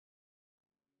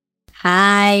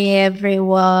Hi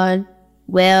everyone,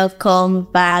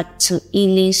 welcome back to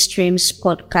Healing Streams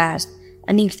podcast.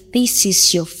 And if this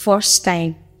is your first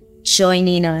time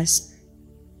joining us,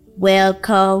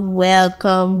 welcome.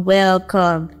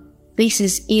 This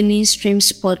is Healing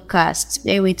Streams podcast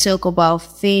where we talk about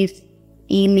faith,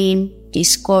 healing,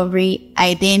 discovery,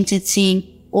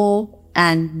 identity, hope,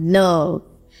 and love.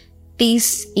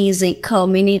 This is a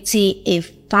community, a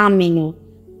family.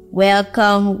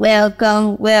 Welcome.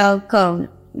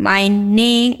 My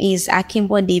name is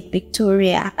Akimbode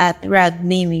Victoria at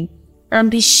Radnimi.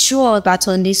 And be sure that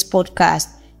on this podcast,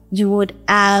 you would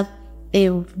have a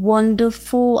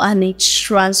wonderful and a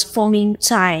transforming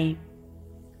time.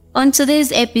 On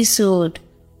today's episode,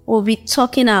 we'll be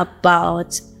talking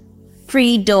about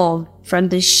freedom from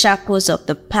the shackles of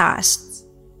the past.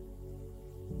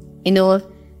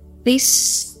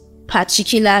 This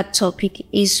particular topic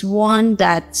is one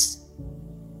that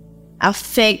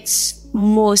affects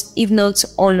most, if not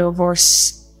all of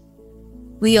us.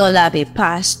 We all have a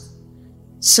past.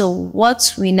 So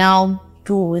what we now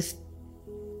do with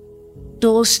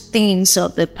those things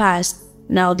of the past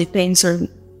now depends on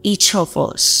each of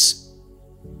us.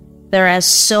 There are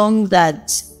some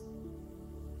that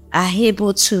are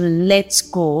able to let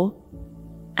go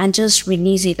and just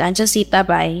release it and just say,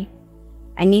 bye-bye.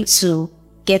 I need to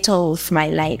get on with my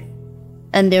life.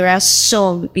 And there are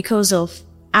some, because of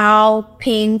how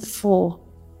painful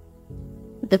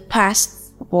the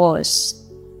past was,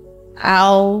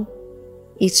 how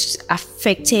it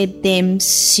affected them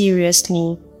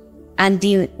seriously, and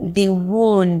the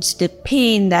wound, the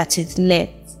pain that it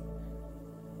left.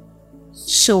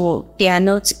 So they are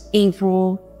not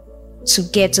able to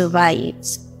get over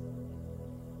it.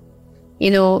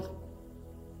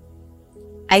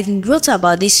 I wrote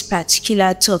about this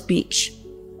particular topic.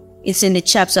 It's in the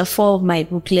chapter 4 of my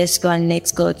book, Let's Go and Let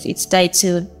God. It's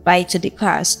titled Bye to the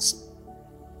Past.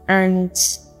 And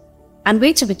I'm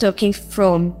going to be talking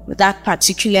from that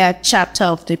particular chapter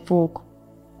of the book.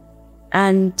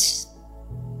 And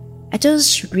I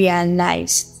just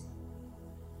realized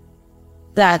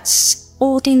that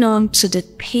holding on to the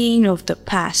pain of the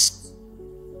past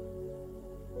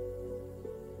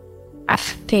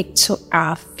affects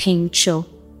our future.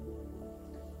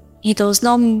 It does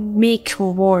not make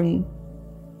one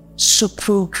to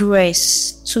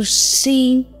progress, to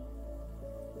see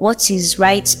what is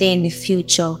right there in the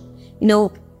future.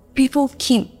 People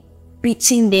keep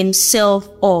beating themselves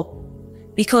up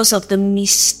because of the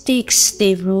mistakes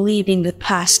they've made in the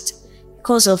past,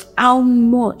 because of how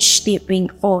much they've been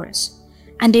hurt.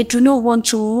 And they do not want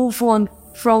to move on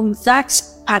from that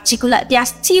particular, they are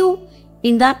still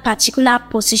in that particular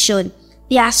position.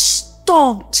 They are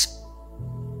stuck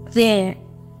there,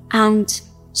 and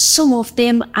some of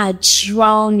them are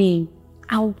drowning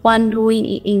and wallowing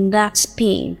in that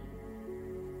pain.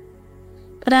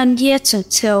 But I'm here to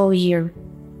tell you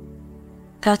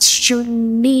that you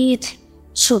need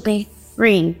to be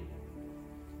free.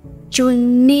 You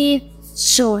need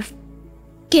to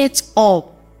get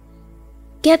up,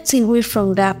 get away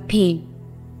from that pain.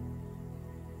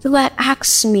 So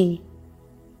ask me,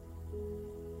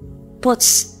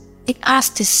 but the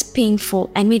past is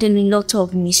painful. I made a lot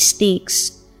of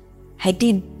mistakes. I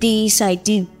did this, I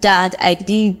did that, I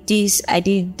did this, I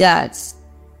did that.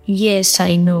 Yes,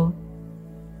 I know.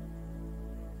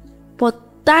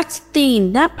 But that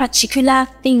particular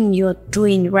thing you're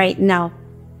doing right now,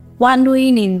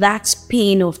 wallowing in that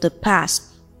pain of the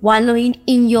past, wallowing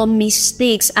in your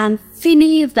mistakes and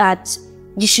feeling that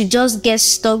you should just get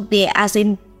stuck there as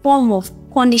a form of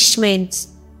punishment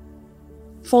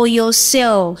for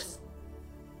yourself,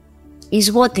 is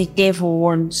what the devil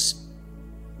wants.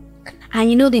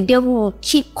 And the devil will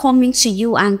keep coming to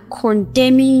you and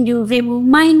condemning you,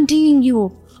 reminding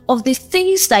you of the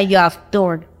things that you have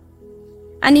done.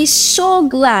 And he's so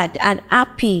glad and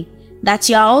happy that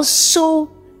you are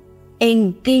also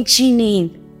engaging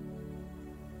in.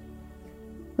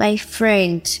 My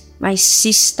friend, my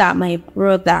sister, my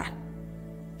brother,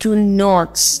 do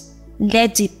not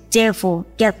let the devil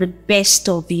get the best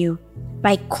of you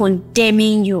by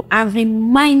condemning you and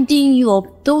reminding you of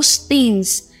those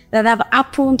things that have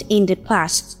happened in the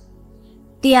past.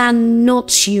 They are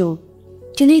not you.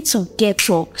 You need to get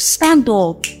up, stand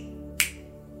up,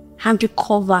 and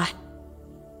recover.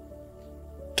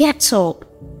 Get up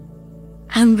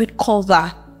and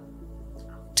recover.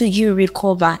 Do you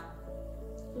recover?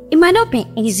 It might not be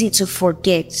easy to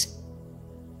forget.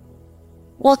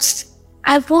 What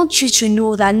I want you to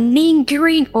know that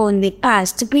lingering on the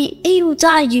past will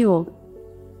hinder you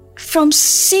from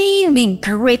seeing the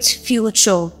great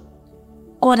future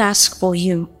God has for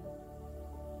you.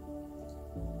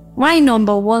 my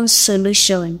number one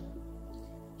solution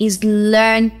is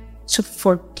learn to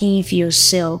forgive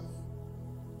yourself.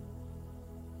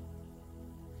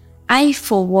 I,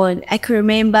 for one, I can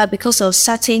remember because of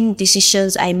certain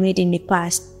decisions I made in the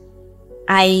past,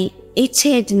 I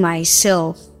hated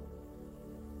myself.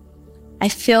 I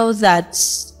felt that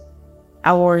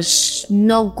I was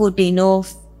not good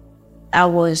enough. I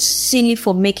was silly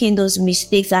for making those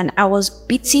mistakes and I was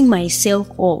beating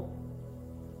myself up.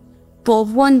 But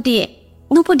one day,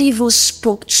 nobody even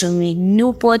spoke to me.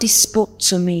 Nobody spoke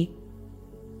to me.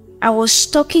 I was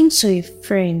talking to a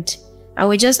friend and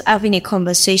we're just having a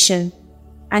conversation.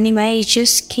 And in my head, it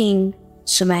just came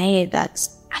to my head that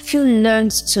have you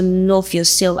learned to love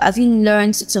yourself? Have you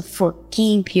learned to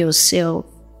forgive yourself?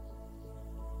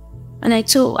 And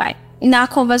in our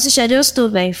conversation, I just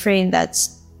told my friend that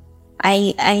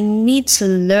I need to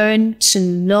learn to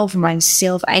love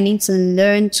myself. I need to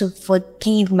learn to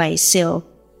forgive myself.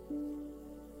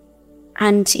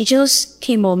 And it just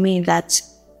came on me that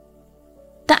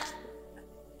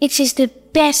it is the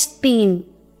best thing.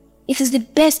 It is the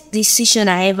best decision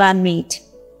I ever made.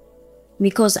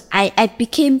 Because I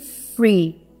became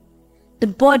free. The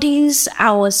burdens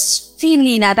I was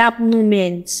feeling at that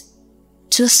moment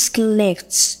just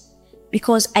left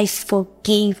because I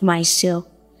forgave myself.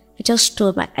 I just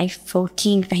told my, I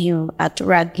forgive you at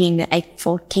Ragin. I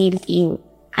forgive you.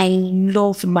 I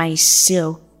love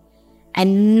myself. I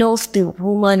love the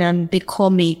woman I'm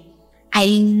becoming. I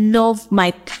love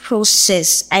my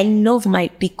process. I love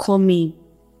my becoming.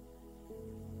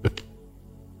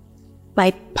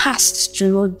 My past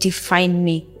do not define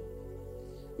me.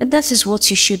 And that is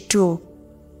what you should do.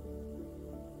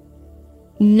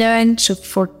 Learn to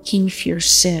forgive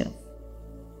yourself.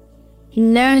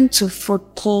 Learn to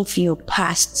forgive your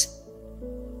past.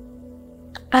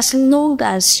 As long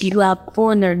as you are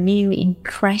born anew in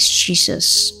Christ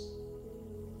Jesus,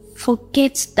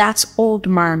 forget that old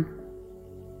man.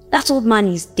 That old man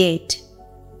is dead.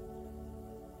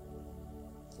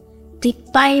 The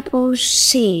Bible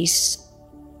says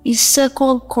in 2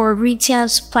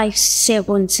 Corinthians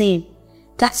 5:17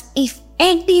 that if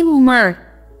any man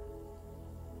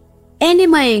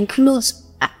includes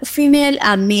female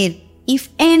and male, if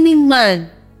any man,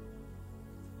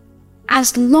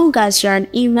 as long as you're an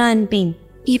human being,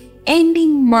 if any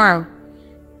man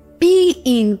be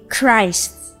in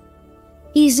Christ,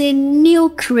 is a new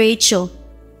creature.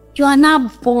 You are now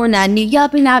born anew. You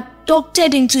have been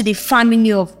adopted into the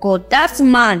family of God. That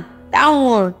man, that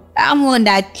one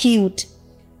that killed,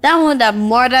 that one that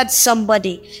murdered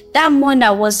somebody, that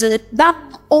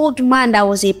old man that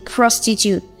was a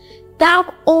prostitute,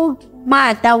 that old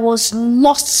man that was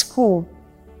lustful,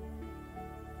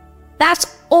 that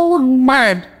old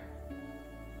man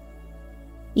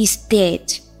is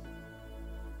dead.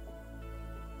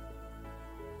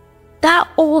 That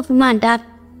old man that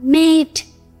made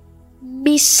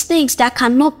mistakes that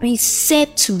cannot be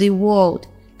said to the world,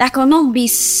 that cannot be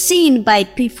seen by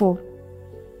people,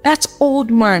 that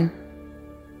old man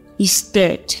is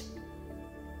dead.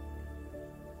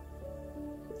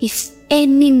 If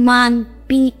any man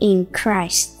be in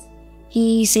Christ,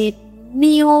 he is a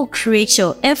new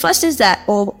creature. Emphasis that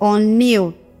on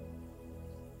new.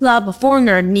 You are born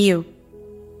anew.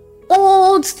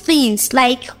 Old things,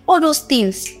 like all those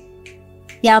things,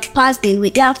 they are passed away,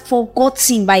 they are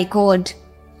forgotten by God.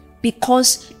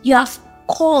 Because you have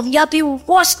been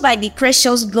washed by the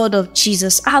precious blood of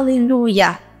Jesus.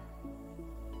 Hallelujah.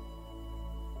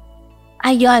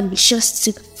 And you are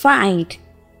justified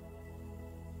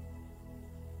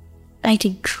by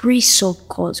the grace of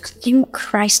God through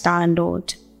Christ our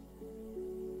Lord.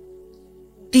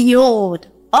 Behold,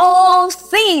 all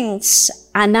things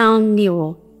are now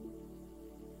new.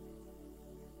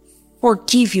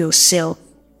 Forgive yourself.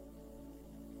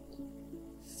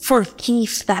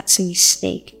 Forgive that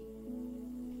mistake.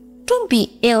 Don't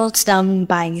be held down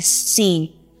by sin.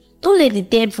 Don't let the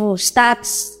devil start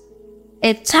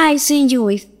enticing you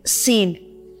with sin.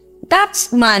 That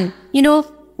man,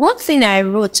 one thing I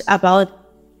wrote about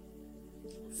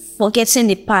forgetting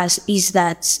the past is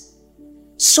that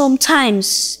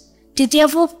sometimes the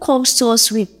devil comes to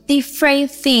us with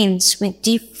different things,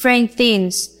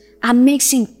 and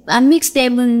makes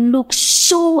them look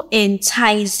so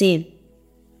enticing.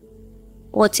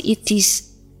 But it is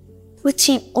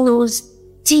putting those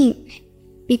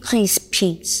deep between his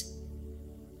pins.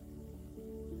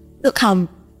 Look at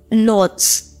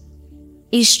Lot's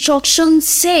instruction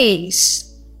says,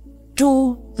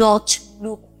 do not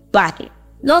look back.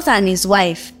 Lot and his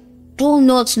wife, do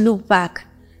not look back.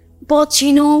 But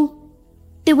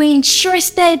they were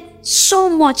interested so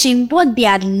much in what they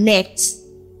had left.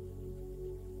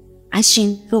 and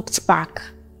she looked back,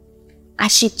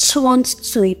 and she turned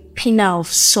to a pillar of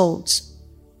salt.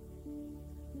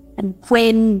 And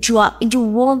when you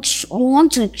want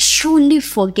to truly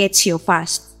forget your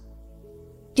past,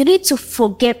 you need to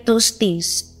forget those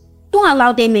things. Don't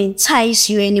allow them entice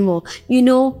you anymore.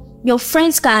 Your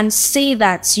friends can say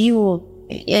that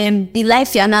the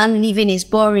life you're now living is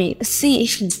boring. See,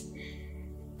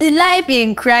 the life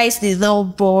in Christ is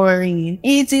not boring.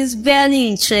 It is very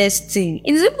interesting.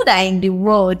 It's people that are in the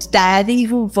world that are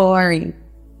even boring.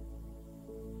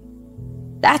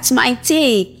 That's my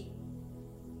take.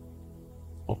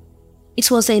 It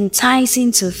was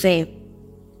enticing to them.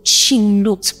 She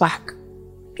looked back.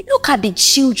 Look at the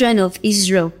children of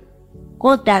Israel.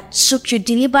 God that took you,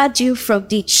 delivered you from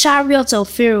the chariots of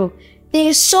Pharaoh.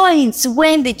 They saw it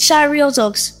when the chariots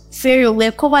of Pharaoh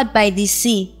were covered by the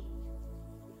sea.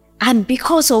 And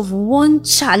because of one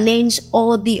challenge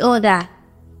or the other,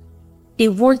 they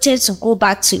wanted to go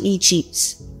back to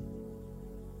Egypt.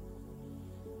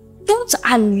 Don't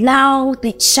allow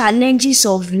the challenges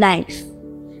of life,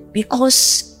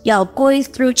 because you're going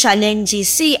through challenges.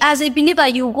 See, as a believer,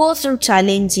 you go through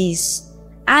challenges.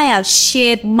 I have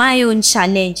shared my own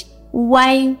challenge.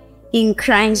 Why? In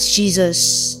Christ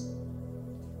Jesus.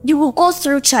 You will go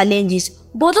through challenges,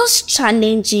 but those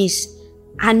challenges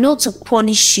are not to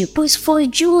punish you, but it's for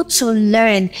you to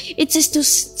learn. It is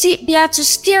they are to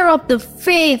stir up the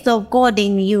faith of God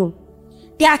in you.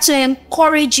 They are to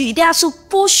encourage you. They are to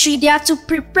push you. They are to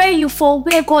prepare you for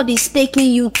where God is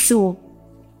taking you to.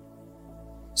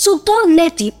 So don't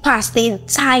let the past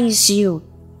entice you.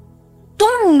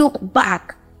 Don't look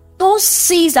back. Those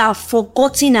sins are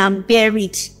forgotten and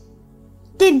buried.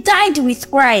 They died with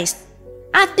Christ.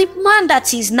 And the man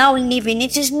that is now living,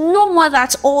 it is no more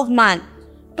that old man.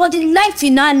 But the life you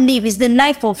now live is the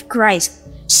life of Christ.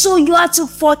 So you are to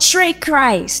portray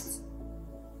Christ.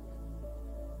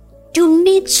 You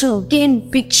need to gain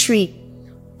victory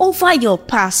over your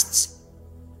past.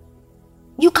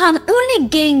 You can only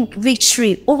gain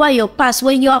victory over your past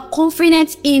when you are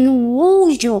confident in who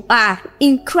you are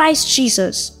in Christ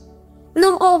Jesus.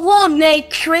 Number one, you're a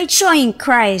creature in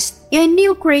Christ. You're a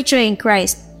new creature in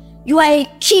Christ. You are a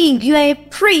king. You are a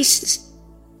priest.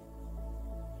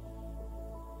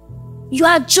 You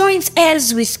are joint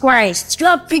heirs with Christ. You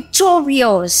are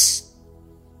victorious.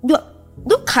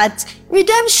 Look at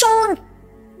redemption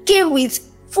came with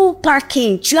full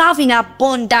package. You have in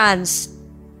abundance.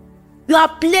 You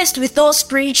are blessed with those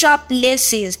spiritual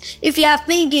blessings. If you are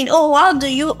thinking, how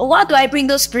do I bring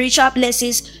those spiritual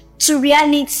blessings to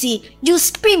reality? You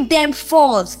speak them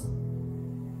forth.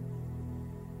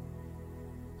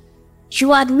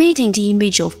 You are made in the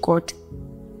image of God.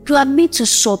 You are made to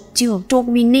subdue,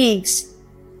 dominate.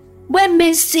 When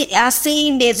men are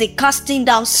saying there's a casting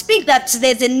down, speak that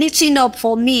there's a lifting up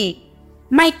for me.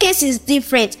 My case is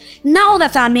different. Now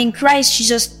that I'm in Christ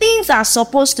Jesus, things are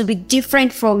supposed to be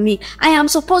different from me. I am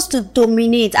supposed to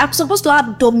dominate. I'm supposed to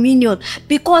have dominion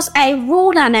because I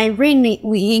rule and I reign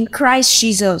in Christ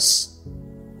Jesus.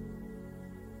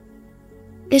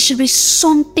 There should be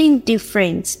something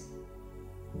different.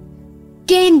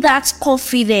 Gain that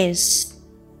confidence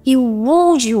in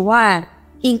who you are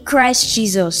in Christ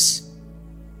Jesus.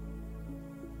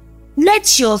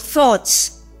 Let your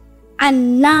thoughts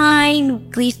align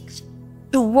with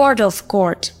the Word of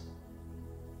God.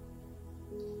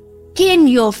 Gain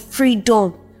your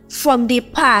freedom from the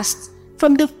past,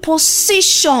 from the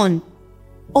position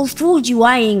of who you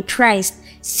are in Christ.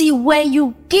 See, when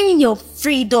you gain your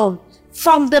freedom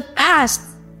from the past,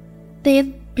 the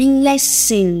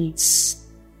blessings,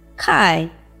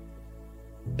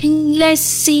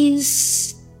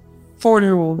 blessings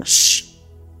follows.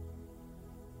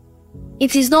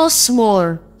 It is not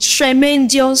small,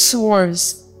 tremendous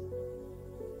words.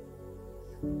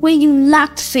 When you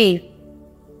lack faith,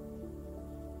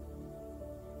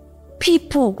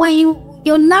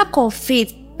 your lack of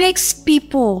faith makes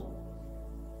people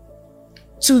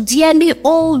to dearly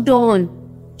hold on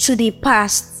to the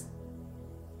past.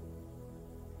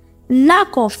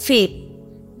 Lack of faith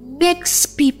makes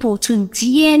people to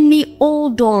dearly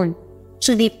hold on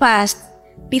to the past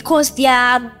because they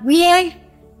are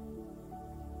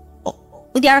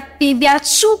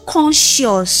too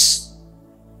conscious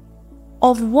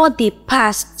of what the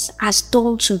past has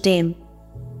done to them.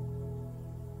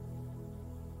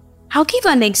 I'll give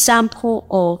an example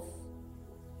of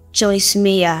Joyce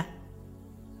Meyer.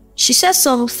 She said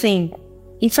something.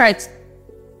 In fact,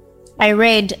 I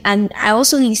read and I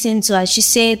also listened to her. She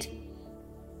said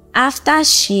after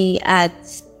she had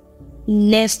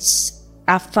left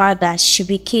her father, she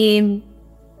became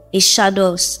a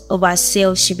shadow of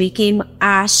herself. She became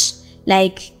ash,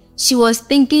 like she was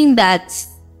thinking that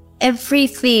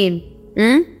everything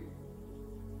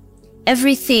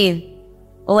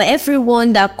or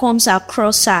everyone that comes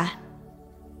across her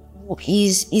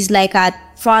is like her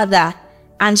father,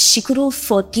 and she couldn't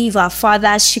forgive her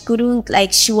father. She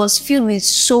was filled with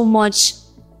so much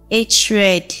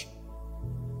hatred.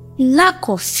 Lack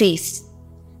of faith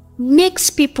makes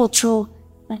people to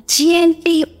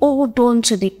gently hold on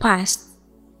to the past,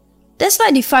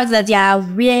 despite the fact that they are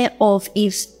aware of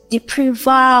its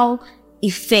detrimental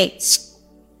effects.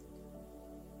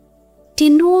 They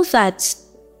know that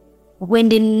when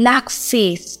they lack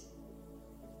faith,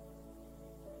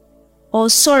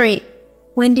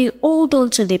 when they hold on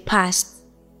to the past,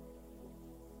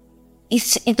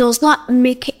 it does not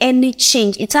make any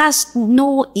change. It has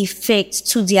no effect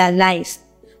to their life.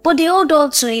 But they hold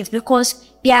on to it because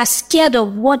they are scared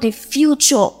of what the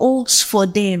future holds for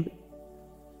them.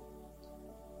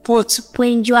 But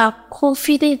when you are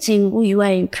confident in who you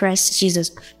are in Christ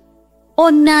Jesus,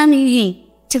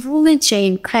 ordinarily, the moment you're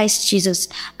in Christ Jesus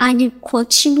and you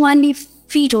continually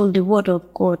feed on the word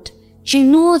of God, you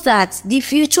know that the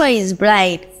future is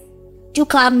bright. You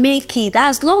can make it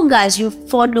as long as you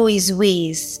follow His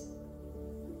ways.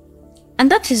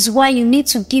 And that is why you need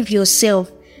to give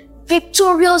yourself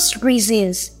victorious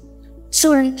reasons to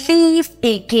live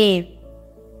again.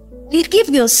 You give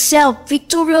yourself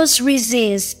victorious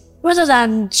reasons rather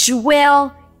than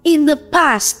dwell in the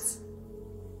past.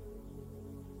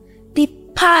 The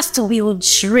past will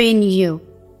drain you.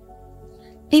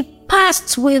 The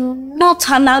past will not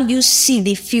allow you see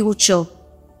the future.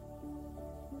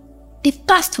 The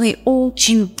past will hold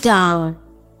you down.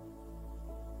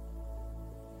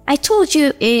 I told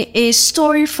you a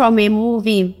story from a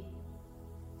movie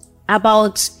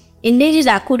about a lady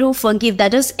that couldn't forgive,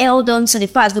 that just held on to the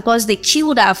past because they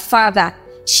killed her father.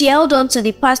 She held on to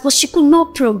the past, but she could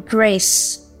not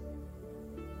progress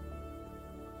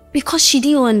because she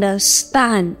didn't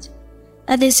understand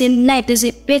that there's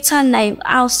a better life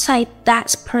outside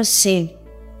that person.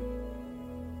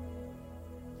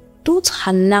 Don't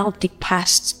allow the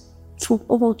past to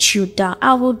hold you down.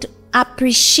 I would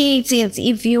appreciate it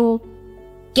if you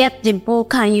get the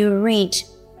book and you read.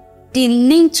 The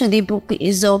link to the book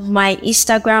is on my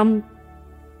Instagram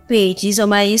page, is on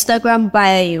my Instagram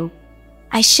bio.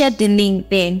 I shared the link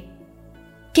there.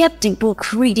 Get the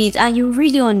book, read it, and you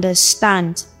really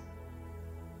understand.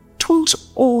 Don't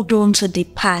hold on to the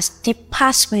past. The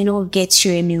past will not get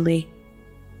you anywhere.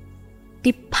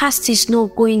 The past is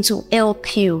not going to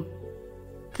help you.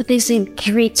 But there's a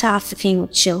greater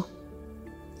future.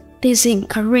 There's a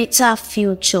greater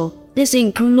future. There's a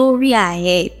glory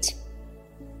ahead.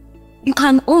 You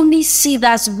can only see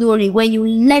that glory when you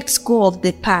let go of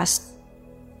the past.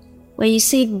 When you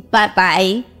say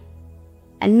bye-bye,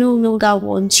 I no longer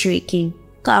want you again.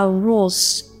 God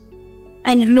rose.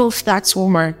 I love that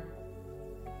woman.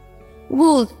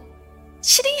 Well,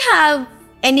 she didn't have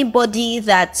anybody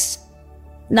that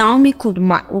Naomi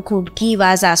could give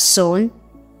as a son.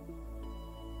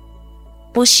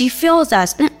 But she feels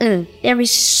that there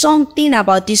is something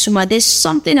about this woman. There's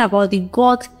something about the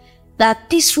God that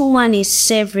this woman is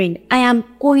serving. I am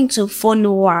going to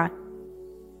follow her.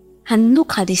 And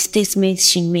look at the statement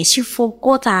she made. She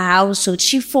forgot her household.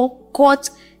 She forgot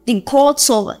the gods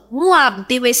of Moab.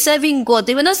 They were serving God.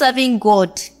 They were not serving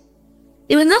God.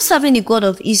 They were not serving the God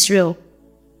of Israel.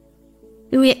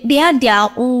 They had their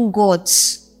own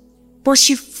gods. But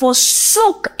she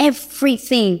forsook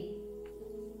everything.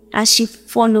 And she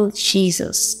followed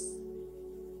Jesus.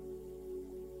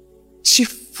 She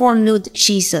followed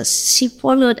Jesus. She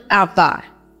followed Abba.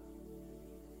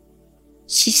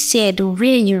 She said,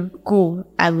 where you go,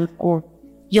 I will go.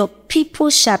 Your people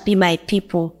shall be my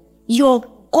people. Your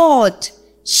God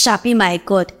shall be my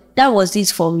God. That was it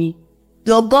for me.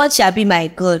 Your God shall be my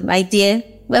God. My dear,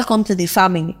 welcome to the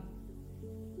family.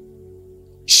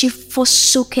 She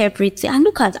forsook everything. And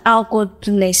look at how God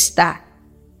blessed her.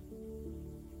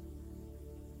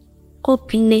 God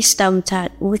blessed her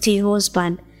with a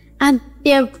husband. And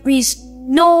there is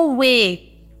no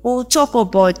way we'll talk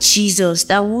about Jesus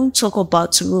that won't talk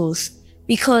about Ruth.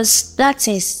 Because that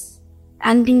is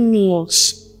ending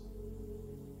news.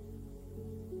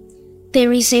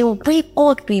 There is a way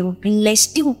God will bless.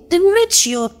 The moment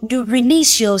you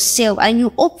release yourself and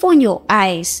you open your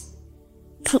eyes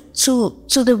to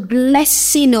the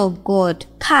blessing of God,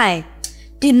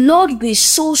 the Lord will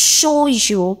so show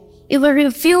you. It will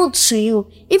reveal to you,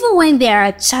 even when there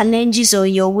are challenges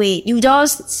on your way, you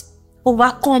just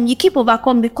overcome. You keep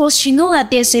overcome because you know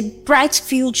that there's a bright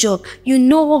future. You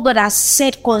know what God has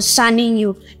said concerning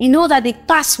you. You know that the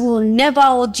past will never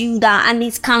hold you down, and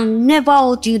it can never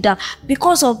hold you down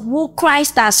because of who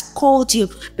Christ has called you,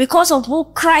 because of who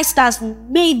Christ has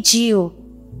made you.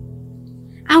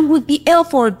 And with the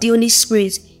help of the Holy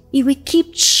Spirit, He will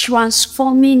keep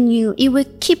transforming you. He will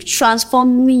keep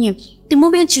transforming you. The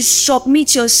moment you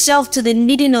submit yourself to the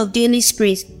leading of the Holy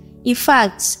Spirit, in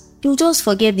fact, you'll just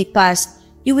forget the past.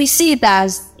 You will see it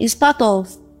as it's part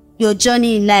of your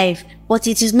journey in life, but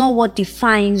it is not what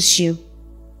defines you.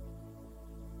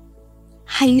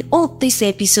 I hope this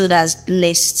episode has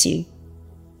blessed you.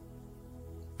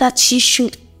 That you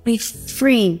should be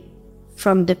free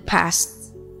from the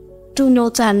past. Do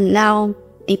not allow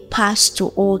the past to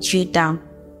hold you down.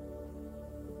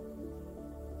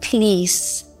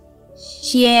 Please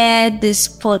share this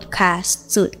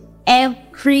podcast to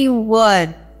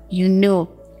everyone you know.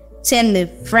 Tell a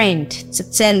friend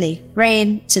to tell a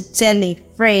friend to tell a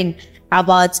friend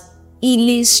about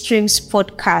Healing Streams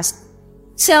podcast.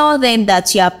 Tell them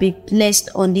that you have been blessed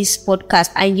on this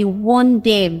podcast and you want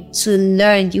them to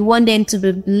learn. You want them to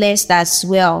be blessed as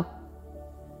well.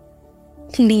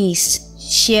 Please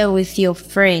share with your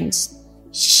friends.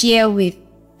 Share with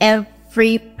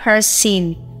every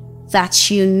person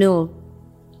that you know.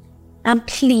 And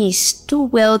please do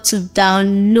well to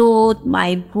download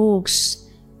my books,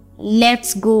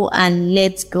 Let's Go and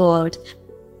Let God,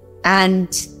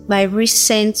 and my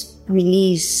recent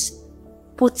release,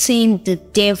 Putting the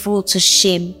Devil to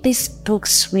Shame. These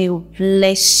books will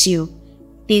bless you.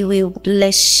 They will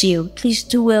bless you. Please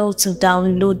do well to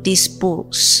download these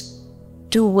books.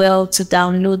 Do well to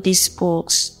download these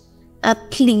books. And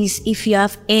please, if you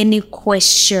have any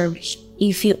questions,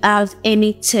 if you have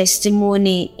any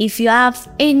testimony, if you have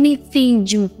anything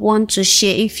you want to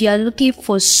share, if you are looking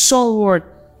for someone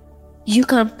you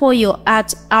can pour your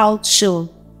heart out to,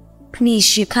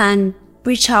 please, you can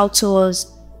reach out to us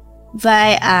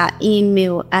via our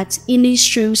email at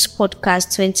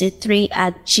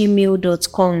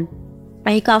healingstreamspodcast23@gmail.com.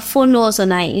 And you can follow us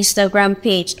on our Instagram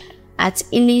page at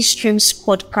Healing Streams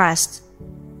Podcast.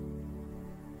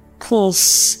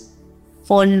 Please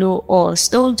follow us.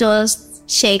 Don't just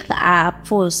check our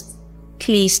post.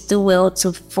 Please do well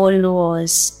to follow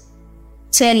us.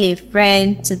 Tell a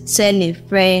friend to tell a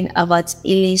friend about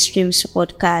Healing Streams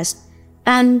Podcast.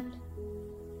 And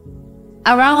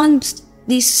around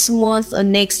this month or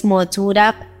next month, we would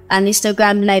have an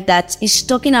Instagram live that is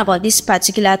talking about this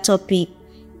particular topic,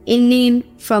 healing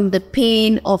from the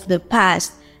pain of the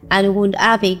past. And we would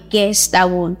have a guest that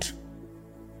would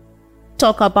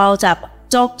talk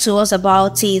to us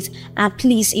about it. And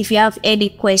please, if you have any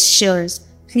questions,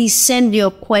 please send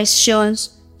your questions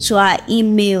to our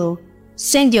email.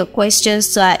 Send your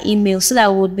questions to our email so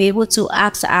that we'll be able to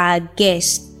ask our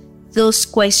guests those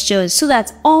questions, so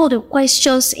that all the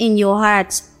questions in your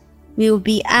heart will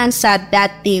be answered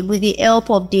that day with the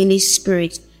help of the Holy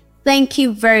Spirit. Thank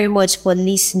you very much for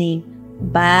listening.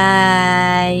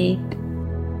 Bye.